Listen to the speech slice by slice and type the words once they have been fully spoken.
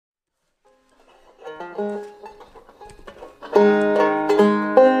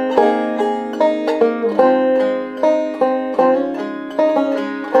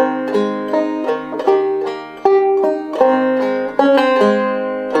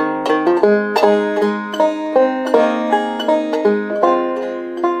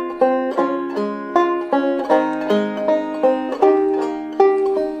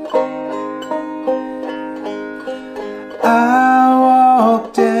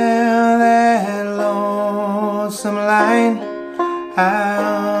night I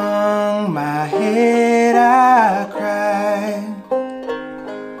hung my head, I cried.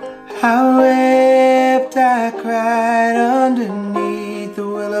 I wept, I cried underneath the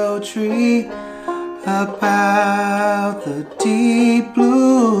willow tree, about the deep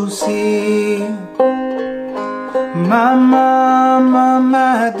blue sea. My mama,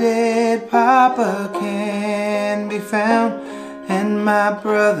 my dead papa can't be found, and my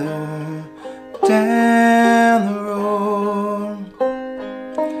brother down the road.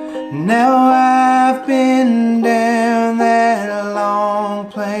 Now I've been down that long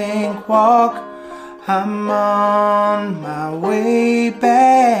plank walk, I'm on my way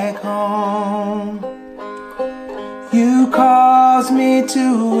back home. You caused me to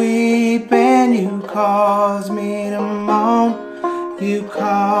weep and you caused me to moan. You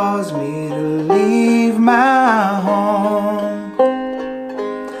caused me to leave my home.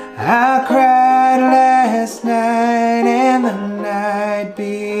 I cried last night and the night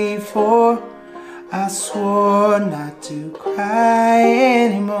before. I swore not to cry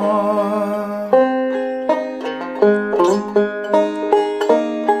anymore.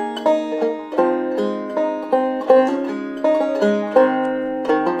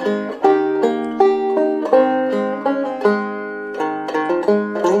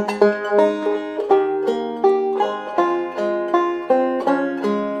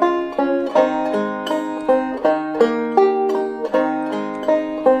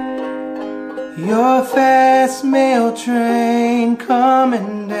 Your fast mail train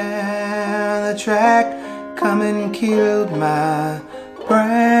coming down the track, come and killed my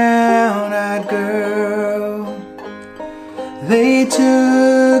brown-eyed girl. They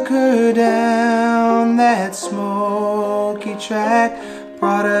took her down that smoky track,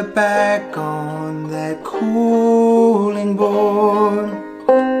 brought her back on that cooling board.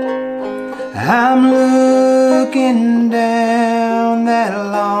 I'm looking down that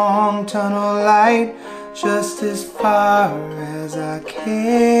long tunnel light, just as far as I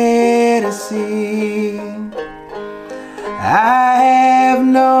care to see. I have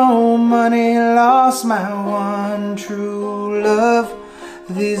no money, lost my one true love.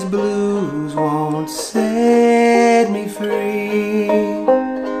 These blues won't set me free.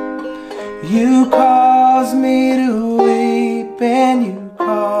 You caused me to weep and you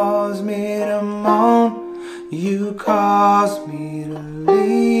caused me to moan. You caused me to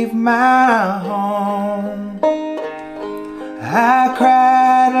leave my home. I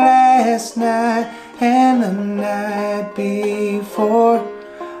cried last night and the night before.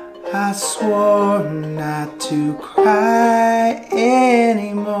 I swore not to cry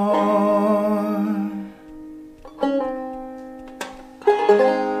anymore.